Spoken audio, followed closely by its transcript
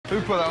Who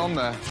put that on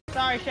there?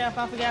 Sorry, Chef,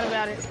 I forgot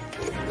about it.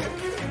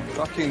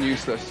 Fucking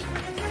useless.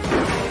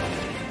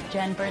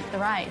 Jen burnt the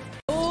rice.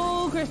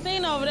 Ooh,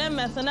 Christina over there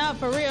messing up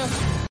for real.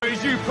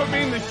 As you put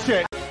me in the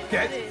shit,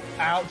 get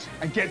out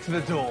and get to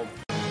the door.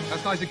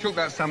 That's nicely cooked,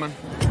 that salmon.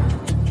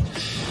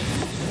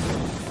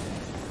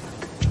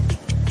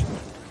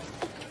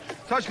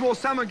 Touch more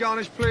salmon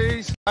garnish,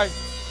 please. Hey,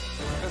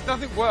 there's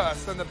nothing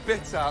worse than the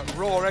bitter,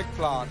 raw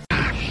eggplant.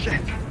 Shit.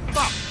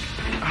 Fuck.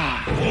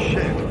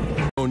 Shit.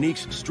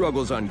 Monique's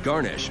struggles on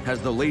garnish has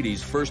the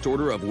ladies' first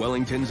order of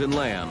Wellingtons and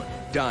lamb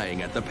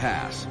dying at the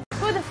pass.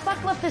 Who the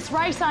fuck left this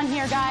rice on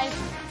here, guys?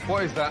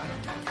 What is that?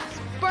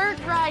 Burnt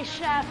rice,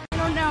 Chef. I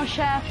don't know,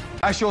 Chef.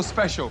 That's your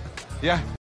special, yeah?